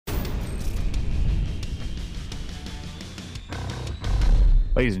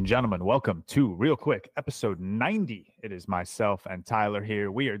Ladies and gentlemen, welcome to Real Quick, episode 90. It is myself and Tyler here.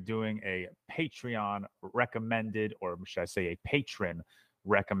 We are doing a Patreon recommended, or should I say a patron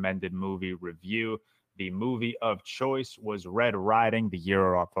recommended movie review. The movie of choice was Red Riding, the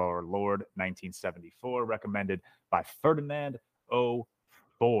year of our Lord, 1974, recommended by Ferdinand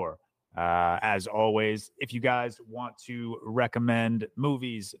O4. As always, if you guys want to recommend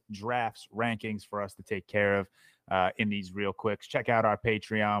movies, drafts, rankings for us to take care of, in these real quicks, check out our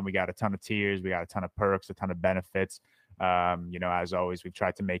Patreon. We got a ton of tiers, we got a ton of perks, a ton of benefits. As always, we've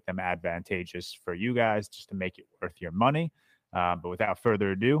tried to make them advantageous for you guys just to make it worth your money. But without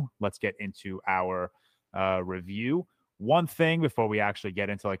further ado, let's get into our review. One thing before we actually get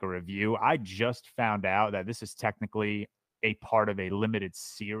into like a review, I just found out that this is technically a part of a limited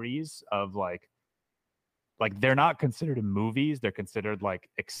series of like they're not considered movies, they're considered like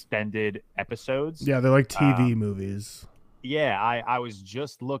extended episodes. Yeah, they're like TV movies. Yeah, I was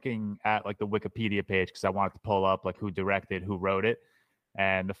just looking at like the Wikipedia page because I wanted to pull up like who directed, who wrote it.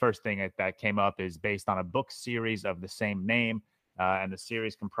 And the first thing that came up is based on a book series of the same name. And the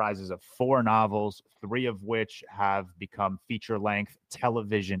series comprises of 4 novels, 3 of which have become feature-length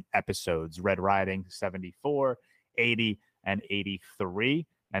television episodes: Red Riding 74, 80, and 83.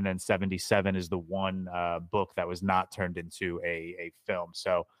 And then 77 is the one book that was not turned into a film.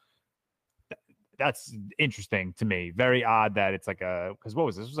 So that's interesting to me. Very odd that it's like because what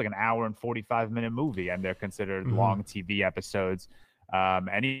was this? This was like an hour and 45-minute movie, and they're considered long TV episodes.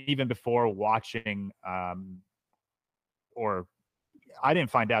 And even before watching, or I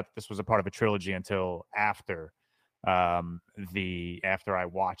didn't find out that this was a part of a trilogy until after after I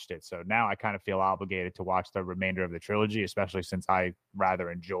watched it. So now I kind of feel obligated to watch the remainder of the trilogy, especially since I rather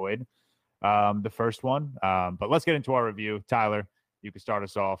enjoyed the first one. But let's get into our review. Tyler, you can start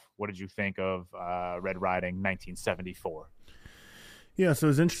us off. What did you think of Red Riding 1974? Yeah, so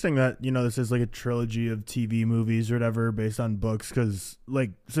it's interesting that, this is like a trilogy of TV movies or whatever based on books because,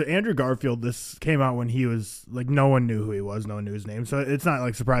 so Andrew Garfield, this came out when he was, no one knew who he was, no one knew his name, so it's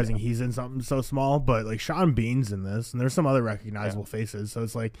not, surprising he's in something so small, but, Sean Bean's in this, and there's some other recognizable faces, so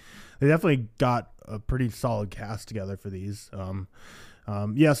it's, they definitely got a pretty solid cast together for these. So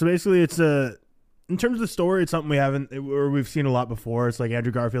basically it's in terms of the story, it's something we've seen a lot before. It's like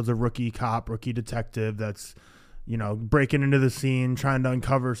Andrew Garfield's a rookie cop, rookie detective that's breaking into the scene, trying to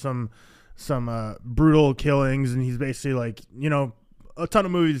uncover some brutal killings. And he's basically a ton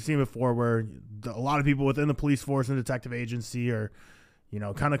of movies you've seen before where a lot of people within the police force and detective agency are,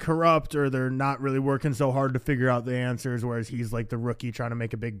 kind of corrupt, or they're not really working so hard to figure out the answers. Whereas he's like the rookie trying to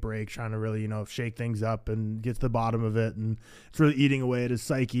make a big break, trying to really, shake things up and get to the bottom of it. And it's really eating away at his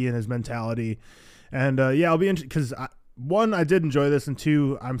psyche and his mentality. And I'll be interested because one, I did enjoy this, and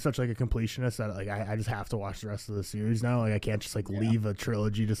 2, I'm such a completionist that I just have to watch the rest of the series now. I can't just leave a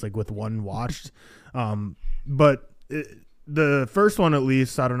trilogy just with one watched. But the first one, at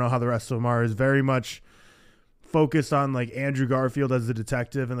least, I don't know how the rest of them are, is very much focused on Andrew Garfield as a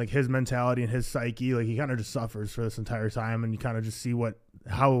detective and his mentality and his psyche. He kind of just suffers for this entire time, and you kind of just see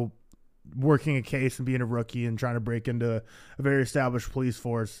how working a case and being a rookie and trying to break into a very established police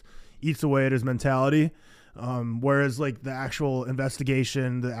force eats away at his mentality. Whereas the actual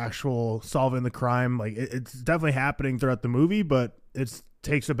investigation, the actual solving the crime, it's definitely happening throughout the movie, but it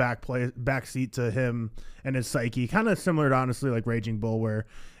takes a back seat to him and his psyche, kind of similar to honestly Raging Bull, where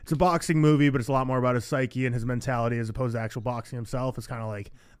it's a boxing movie, but it's a lot more about his psyche and his mentality as opposed to actual boxing himself. It's kind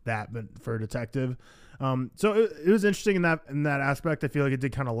of that, but for a detective. So it was interesting in that aspect. I feel like it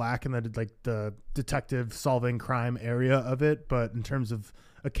did kind of lack in the detective solving crime area of it, but in terms of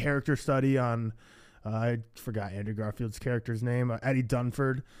a character study on, I forgot Andrew Garfield's character's name, Eddie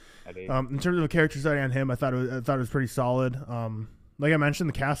Dunford. Eddie. In terms of a character study on him, I thought it was pretty solid. Like I mentioned,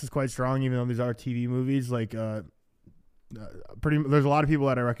 the cast is quite strong, even though these are TV movies. There's a lot of people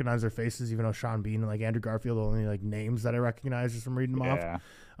that I recognize their faces, even though Sean Bean and Andrew Garfield are only names that I recognize just from reading them off.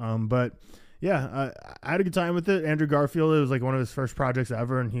 But yeah, I had a good time with it. Andrew Garfield, it was one of his first projects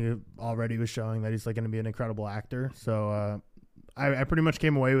ever, and he already was showing that he's going to be an incredible actor. So I pretty much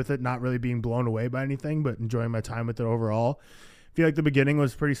came away with it not really being blown away by anything, but enjoying my time with it overall. I feel like the beginning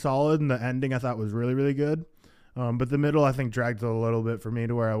was pretty solid, and the ending I thought was really, really good. But the middle, I think, dragged it a little bit for me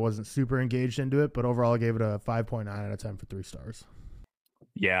to where I wasn't super engaged into it. But overall, I gave it a 5.9 out of 10 for 3 stars.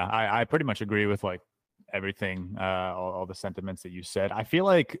 Yeah, I pretty much agree with everything, all the sentiments that you said. I feel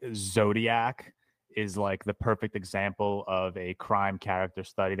like Zodiac is the perfect example of a crime character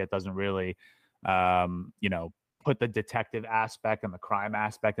study that doesn't really, put the detective aspect and the crime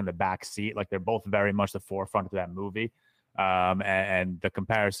aspect in the back seat. They're both very much the forefront of that movie. And the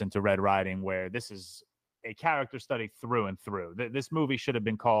comparison to Red Riding, where this is a character study through and through. This movie should have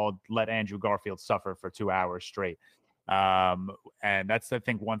been called "Let Andrew Garfield Suffer for 2 hours Straight." And that's, I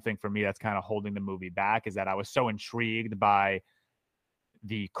think, one thing for me that's kind of holding the movie back, is that I was so intrigued by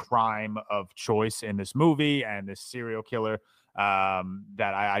the crime of choice in this movie and this serial killer,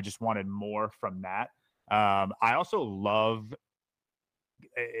 that I just wanted more from that. I also love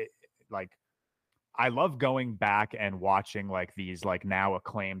it, like I love going back and watching like these like now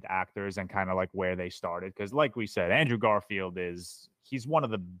acclaimed actors and kind of like where they started, because like we said, Andrew Garfield he's one of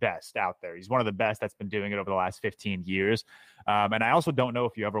the best out there. He's one of the best that's been doing it over the last 15 years. And I also don't know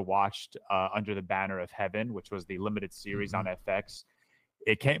if you ever watched Under the Banner of Heaven, which was the limited series on FX.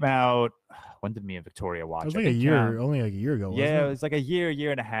 It came out. When did me and Victoria watch? It was like a year, only like a year ago. Yeah, wasn't it was like a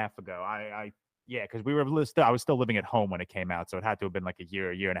year and a half ago. Yeah, because I was still living at home when it came out, so it had to have been like a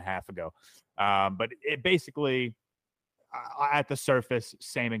year and a half ago. But it basically, at the surface,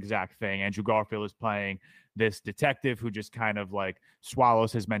 same exact thing. Andrew Garfield is playing this detective who just kind of like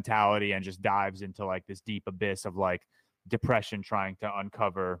swallows his mentality and just dives into like this deep abyss of like depression, trying to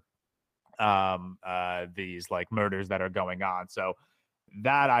uncover these like murders that are going on. So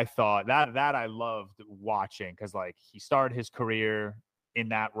that I thought that I loved watching, because like he started his career in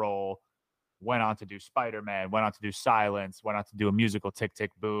that role, went on to do Spider-Man, went on to do Silence, went on to do a musical, Tick, Tick,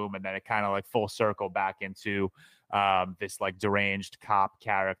 Boom. And then it kind of like full circle back into this like deranged cop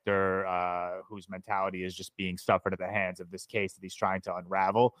character whose mentality is just being suffered at the hands of this case that he's trying to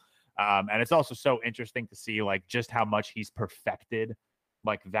unravel. And it's also so interesting to see like just how much he's perfected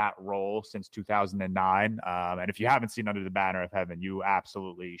like that role since 2009. And if you haven't seen Under the Banner of Heaven, you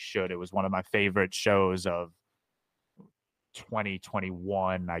absolutely should. It was one of my favorite shows of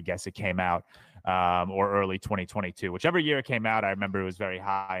 2021, I guess it came out, or early 2022, whichever year it came out. I remember it was very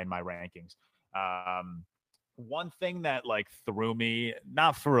high in my rankings. One thing that like threw me,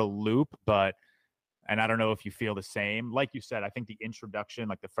 not for a loop, but, and I don't know if you feel the same, like you said, I think the introduction,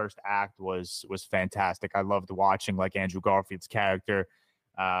 like the first act was fantastic. I loved watching like Andrew Garfield's character.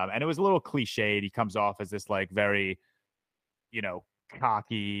 And it was a little cliched. He comes off as this like very,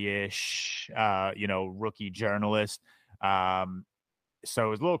 cocky-ish, rookie journalist. So it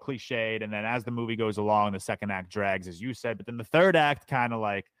was a little cliched. And then as the movie goes along, the second act drags, as you said. But then the third act kind of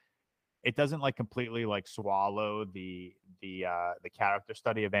like, it doesn't like completely like swallow the character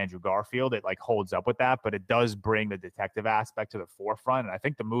study of Andrew Garfield. It like holds up with that, but it does bring the detective aspect to the forefront. And I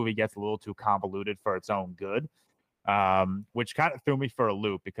think the movie gets a little too convoluted for its own good, which kind of threw me for a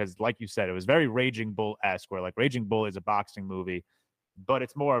loop, because like you said, it was very Raging Bull-esque, where like Raging Bull is a boxing movie, but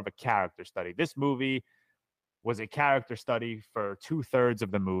it's more of a character study. This movie was a character study for 2/3 of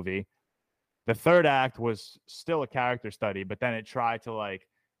the movie. The third act was still a character study, but then it tried to like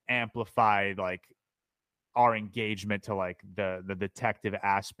amplify like our engagement to like the detective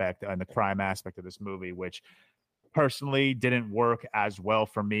aspect and the crime aspect of this movie, which personally didn't work as well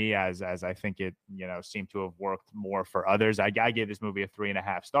for me as I think it seemed to have worked more for others. I gave this movie a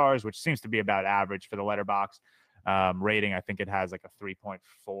 3.5 stars, which seems to be about average for the Letterboxd rating. I think it has like a 3.4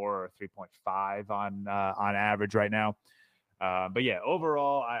 or 3.5 on average right now. But yeah,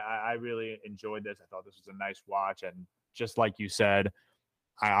 overall, I really enjoyed this. I thought this was a nice watch, and just like you said,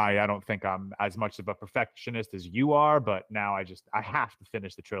 I don't think I'm as much of a perfectionist as you are, but now I have to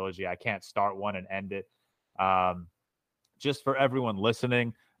finish the trilogy. I can't start one and end it. Just for everyone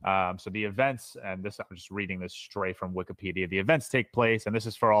listening, so the events, and this, I'm just reading this straight from Wikipedia. The events take place, and this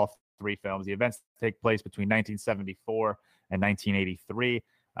is for all three films. The events take place between 1974 and 1983,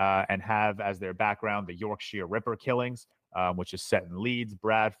 and have as their background the Yorkshire Ripper killings, which is set in Leeds,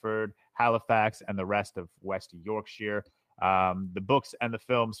 Bradford, Halifax, and the rest of West Yorkshire. The books and the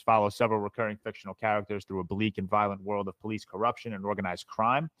films follow several recurring fictional characters through a bleak and violent world of police corruption and organized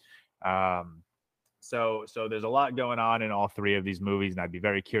crime. So there's a lot going on in all three of these movies, and I'd be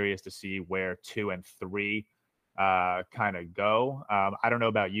very curious to see where 2 and 3 kind of go. I don't know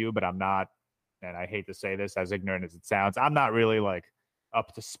about you, but I'm not, and I hate to say this, as ignorant as it sounds, I'm not really like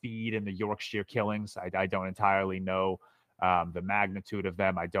up to speed in the Yorkshire killings. I don't entirely know the magnitude of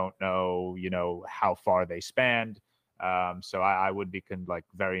them. I don't know, how far they spanned. So I would be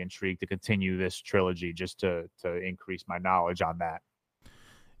very intrigued to continue this trilogy just to increase my knowledge on that.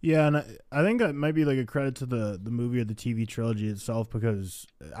 Yeah, and I think that might be like a credit to the movie or the TV trilogy itself, because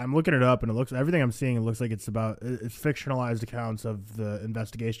I'm looking it up and everything I'm seeing, it looks like it's fictionalized accounts of the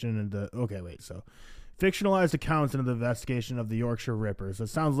investigation and fictionalized accounts into the investigation of the Yorkshire Ripper. So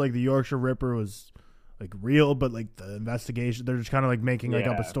it sounds like the Yorkshire Ripper was like real, but like the investigation, they're just kind of like making like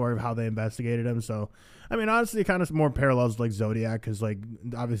up a story of how they investigated him. So, I mean, honestly, it kind of more parallels like Zodiac, because like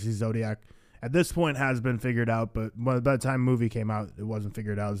obviously Zodiac at this point has been figured out, but by the time movie came out, it wasn't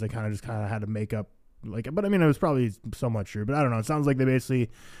figured out. They kind of had to make up like, but I mean, it was probably somewhat true, but I don't know. It sounds like they basically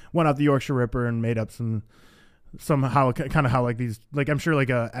went out the Yorkshire Ripper and made up somehow kind of how like these, like I'm sure like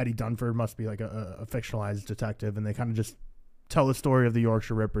Eddie Dunford must be like a fictionalized detective, and they kind of just tell the story of the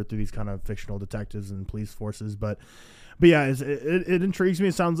Yorkshire Ripper through these kind of fictional detectives and police forces. But yeah, it intrigues me.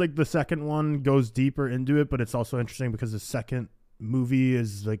 It sounds like the second one goes deeper into it, but it's also interesting because the second movie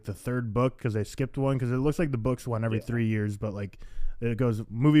is like the third book because they skipped one, because it looks like the books went every 3 years, but like it goes,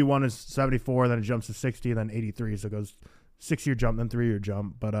 movie 1 is 74, then it jumps to 60, and then 83, so it goes 6-year jump, then 3-year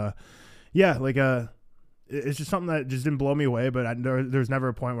jump. But yeah, like it's just something that just didn't blow me away, but there's never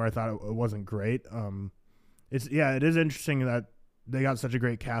a point where I thought it wasn't great. It is interesting that they got such a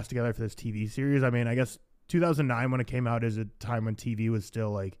great cast together for this TV series. I mean, I guess 2009 when it came out is a time when TV was still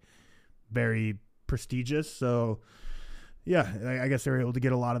like very prestigious, so yeah, I guess they were able to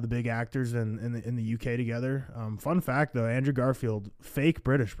get a lot of the big actors in the UK together. Fun fact, though, Andrew Garfield, fake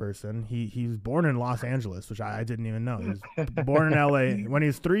British person. He was born in Los Angeles, which I didn't even know. He was born in LA. When he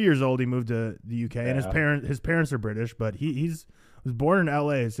was 3 years old, he moved to the UK, and his parents are British, but he was born in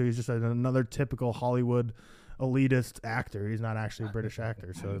LA, so he's just another typical Hollywood elitist actor. He's not actually a British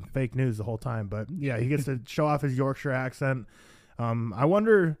actor, so fake news the whole time. But yeah, he gets to show off his Yorkshire accent. I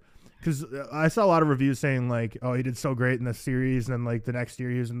wonder, because I saw a lot of reviews saying like, oh, he did so great in this series, and then like the next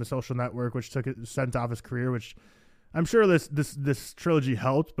year he was in The Social Network, which sent off his career, which I'm sure this trilogy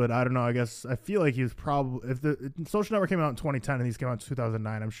helped, but I don't know. I guess I feel like he was probably, if the Social Network came out in 2010 and these came out in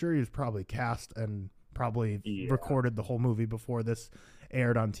 2009, I'm sure he was probably cast and probably recorded the whole movie before this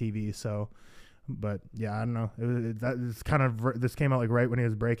aired on TV. So, but yeah, I don't know. This came out like right when he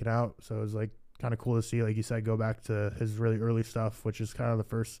was breaking out, so it was like kind of cool to see, like you said, go back to his really early stuff, which is kind of the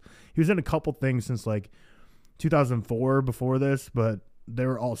first. He was in a couple things since like 2004 before this, but they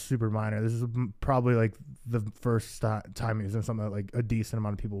were all super minor. This is probably like the first time he was in something that like a decent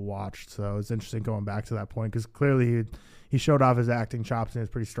amount of people watched. So it's interesting going back to that point, because clearly he showed off his acting chops and he was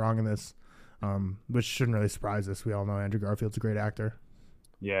pretty strong in this, which shouldn't really surprise us. We all know Andrew Garfield's a great actor.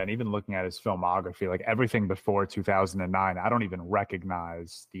 Yeah, and even looking at his filmography, like everything before 2009, I don't even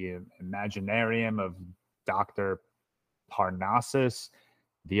recognize the Imaginarium of Dr. Parnassus,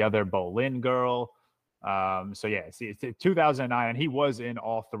 the other Boleyn girl. So yeah, see, it's 2009, and he was in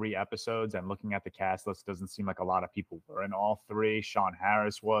all 3 episodes. And looking at the cast list, doesn't seem like a lot of people were in all 3. Sean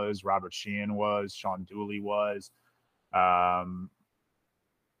Harris was, Robert Sheehan was, Sean Dooley was.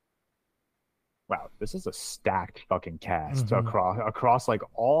 Wow, this is a stacked fucking cast across like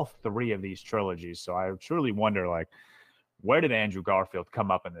all 3 of these trilogies. So I truly wonder, like, where did Andrew Garfield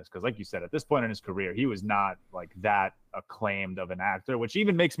come up in this? Because like you said, at this point in his career, he was not like that acclaimed of an actor, which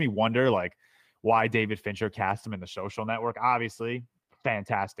even makes me wonder like why David Fincher cast him in The Social Network. Obviously,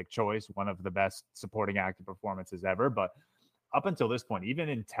 fantastic choice, one of the best supporting actor performances ever. But up until this point, even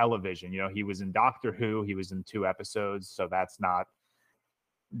in television, you know, he was in Doctor Who, he was in 2 episodes, so that's not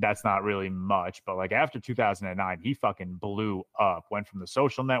really much. But like after 2009, he fucking blew up, went from The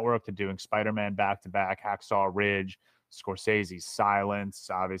Social Network to doing Spider-Man back-to-back, Hacksaw Ridge, Scorsese's Silence,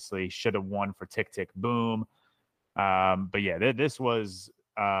 obviously should have won for Tick, Tick, Boom. But yeah, this was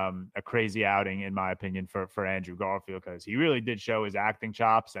a crazy outing, in my opinion, for Andrew Garfield, because he really did show his acting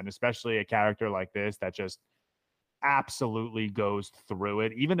chops, and especially a character like this that just absolutely goes through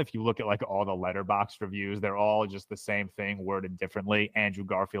it. Even if you look at like all the Letterboxd reviews, they're all just the same thing worded differently. Andrew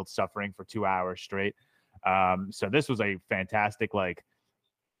Garfield suffering for 2 hours straight. So this was a fantastic, like,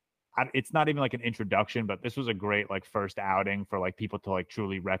 it's not even like an introduction, but this was a great like first outing for like people to like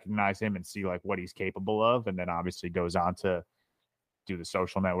truly recognize him and see like what he's capable of. And then obviously goes on to do The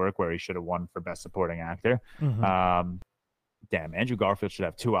Social Network, where he should have won for Best Supporting Actor. Damn, Andrew Garfield should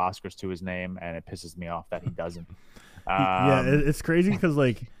have 2 Oscars to his name, and it pisses me off that he doesn't. Yeah, it's crazy because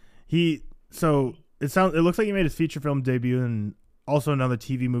like it looks like he made his feature film debut in also another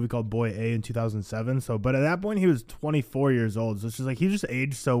TV movie called Boy A in 2007. So, but at that point he was 24 years old. So it's just like he just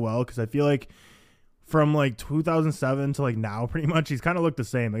aged so well, because I feel like from like 2007 to like now, pretty much he's kind of looked the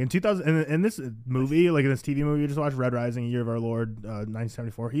same. Like in 2000, in this movie, like in this TV movie you just watched, Red Rising, Year of Our Lord,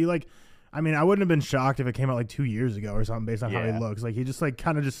 1974. He like, I mean, I wouldn't have been shocked if it came out like 2 years ago or something based on how he looks. Like he just like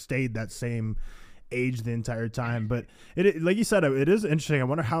kind of just stayed that same age the entire time. But it like you said, it is interesting. I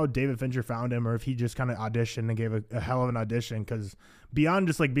wonder how David Fincher found him, or if he just kind of auditioned and gave a hell of an audition, because beyond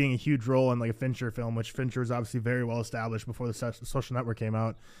just like being a huge role in like a Fincher film, which Fincher was obviously very well established before the Social Network came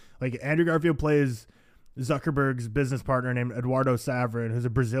out, like Andrew Garfield plays Zuckerberg's business partner named Eduardo Saverin, who's a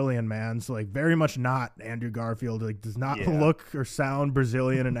Brazilian man. So like very much not Andrew Garfield. Like does not look or sound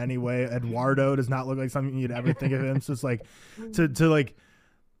Brazilian in any way. Eduardo does not look like something you'd ever think of him. So it's like to like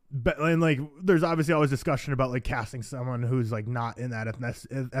but and like there's obviously always discussion about like casting someone who's like not in that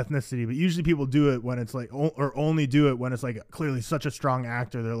ethnicity, but usually people do it when it's like or only do it when it's like clearly such a strong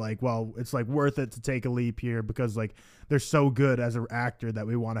actor. They're like, well, it's like worth it to take a leap here because like they're so good as an actor that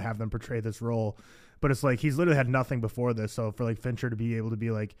we want to have them portray this role. But it's like he's literally had nothing before this, so for like Fincher to be able to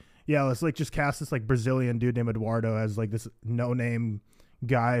be like, yeah, let's like just cast this like Brazilian dude named Eduardo as like this no name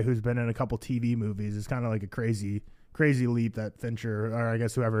guy who's been in a couple TV movies is kind of like a crazy leap that Fincher, or I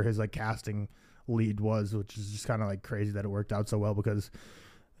guess whoever his like casting lead was, which is just kind of like crazy that it worked out so well because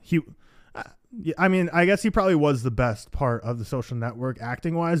I mean, I guess he probably was the best part of The Social Network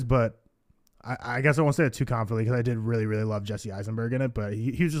acting wise, but I guess I won't say it too confidently because I did really, really love Jesse Eisenberg in it, but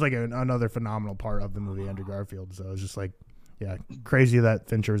he was just like another phenomenal part of the movie, Andrew Garfield. So it was just like, yeah, crazy that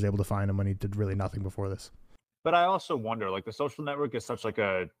Fincher was able to find him when he did really nothing before this. But I also wonder, like, The Social Network is such like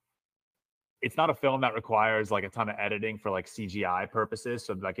it's not a film that requires like a ton of editing for like CGI purposes.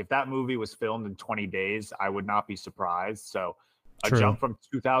 So like if that movie was filmed in 20 days, I would not be surprised. So a True. jump from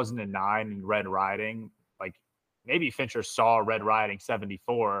 2009 and Red Riding, like maybe Fincher saw Red Riding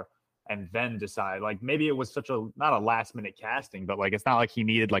 74 and then decide like maybe it was such a not a last minute casting, but like it's not like he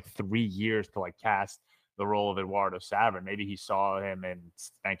needed like 3 years to like cast the role of Eduardo Saverin. Maybe he saw him in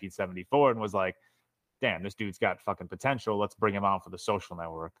 1974 and was like, damn, this dude's got fucking potential. Let's bring him on for The Social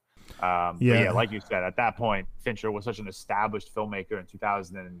Network. Yeah, like you said, at that point, Fincher was such an established filmmaker in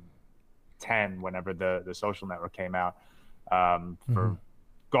 2010, whenever the Social Network came out. For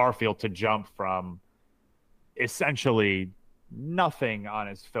Garfield to jump from essentially nothing on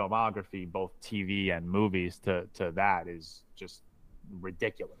his filmography, both TV and movies, to that is just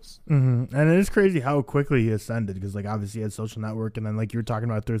ridiculous. And it is crazy how quickly he ascended because, like, obviously he had Social Network, and then like you were talking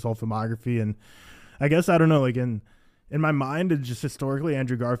about through his whole filmography, and I guess I don't know, like in my mind, it just historically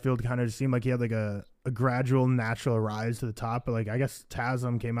Andrew Garfield kind of just seemed like he had like a gradual natural rise to the top. But like I guess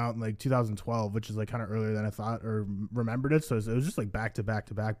TASM came out in like 2012, which is like kind of earlier than I thought or remembered it. So it was just like back to back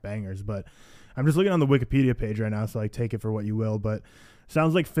to back bangers. But I'm just looking on the Wikipedia page right now, so like take it for what you will. But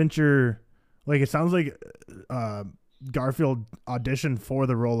sounds like Fincher, like it sounds like Garfield auditioned for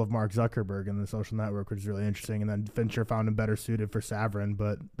the role of Mark Zuckerberg in The Social Network, which is really interesting. And then Fincher found him better suited for Saverin.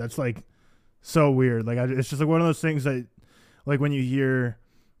 But that's like so weird. Like it's just like one of those things that, like when you hear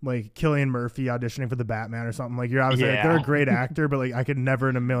like Cillian Murphy auditioning for the Batman or something, like you're obviously like, they're a great actor, but like I could never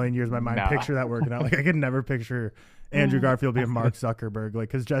in a million years in my mind picture that working out. Like I could never picture Andrew Garfield being Mark Zuckerberg.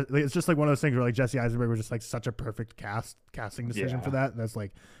 Like because it's just like one of those things where like Jesse Eisenberg was just like such a perfect casting decision for that. That's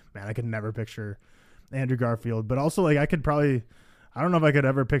like, man, I could never picture Andrew Garfield. But also like I don't know if I could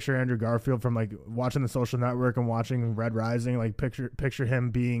ever picture Andrew Garfield from like watching The Social Network and watching Red Rising, like picture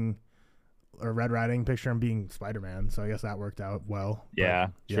him being, or Red Riding, picture him being Spider-Man. So I guess that worked out well. Yeah,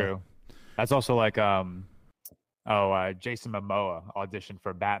 true. That's also like Jason Momoa auditioned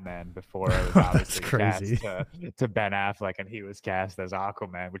for Batman before it was obviously cast to Ben Affleck, and he was cast as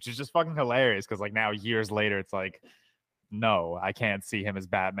Aquaman, which is just fucking hilarious because like now years later it's like, no, I can't see him as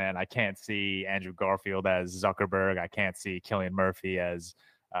Batman. I can't see Andrew Garfield as Zuckerberg. I can't see Cillian Murphy as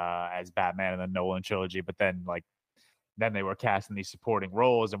Batman in the Nolan trilogy. But then then they were casting these supporting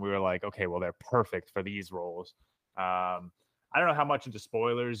roles, and we were like, okay, well, they're perfect for these roles. I don't know how much into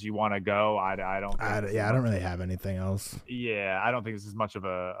spoilers you want to go. I don't really have anything else. Yeah, I don't think this is much of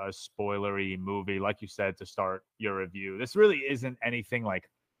a spoilery movie. Like you said, to start your review, this really isn't anything like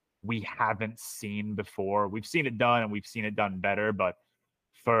we haven't seen before. We've seen it done, and we've seen it done better, but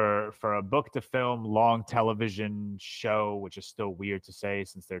for a book to film long television show, which is still weird to say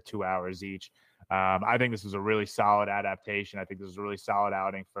since they're 2 hours each, I think this was a really solid adaptation. I think this was a really solid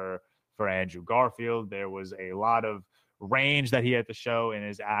outing for Andrew Garfield. There was a lot of range that he had to show in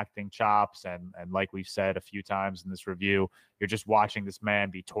his acting chops, and like we've said a few times in this review, you're just watching this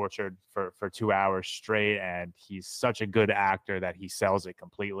man be tortured for 2 hours straight, and he's such a good actor that he sells it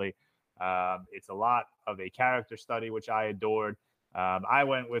completely. It's a lot of a character study, which I adored. I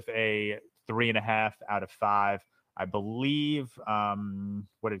went with a 3.5 out of 5. I believe,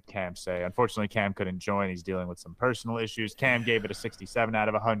 what did Cam say? Unfortunately, Cam couldn't join. He's dealing with some personal issues. Cam gave it a 67 out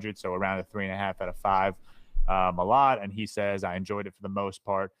of 100, so around a 3.5 out of 5. A lot, and he says, I enjoyed it for the most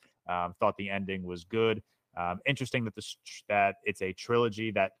part. Thought the ending was good. Interesting that it's a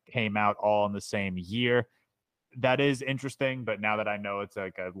trilogy that came out all in the same year. That is interesting, but now that I know it's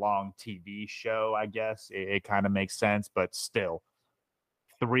like a long TV show, I guess it kind of makes sense, but still,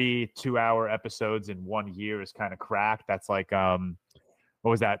 3 2-hour episodes in 1 year is kind of cracked. That's like what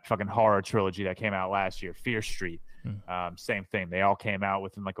was that fucking horror trilogy that came out last year, Fear Street? Same thing. They all came out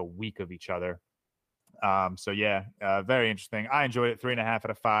within like a week of each other. So yeah, very interesting. I enjoyed it. 3.5 out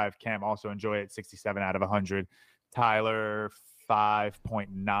of 5. Cam also enjoyed it. 67 out of 100. Tyler,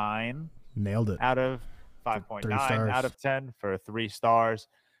 5.9 Nailed it. out of 3 5.9 stars. out of 10 for 3 stars.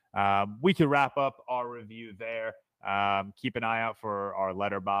 We could wrap up our review there. Keep an eye out for our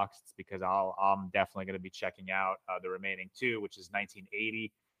letterboxd because I'm definitely going to be checking out the remaining 2, which is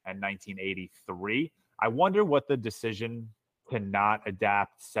 1980 and 1983. I wonder what the decision to not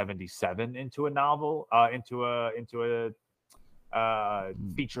adapt 77 into a novel, into a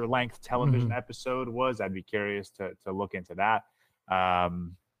feature length television episode was. I'd be curious to look into that.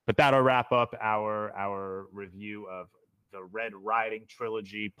 But that'll wrap up our review of the Red Riding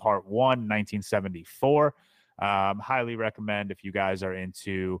Trilogy Part 1, 1974. Highly recommend if you guys are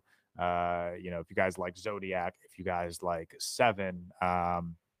into, if you guys like Zodiac, if you guys like Seven,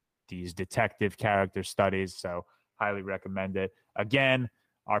 these detective character studies. So highly recommend it. Again,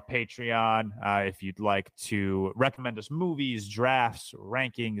 our Patreon. If you'd like to recommend us movies, drafts,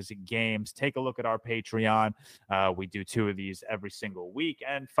 rankings, games, take a look at our Patreon. We do 2 of these every single week,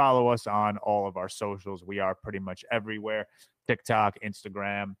 and follow us on all of our socials. We are pretty much everywhere: TikTok,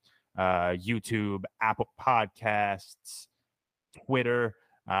 Instagram, YouTube, Apple Podcasts, Twitter.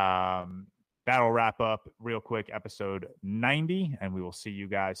 That'll wrap up ReelQuick episode 90, and we will see you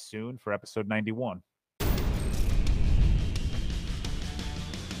guys soon for episode 91.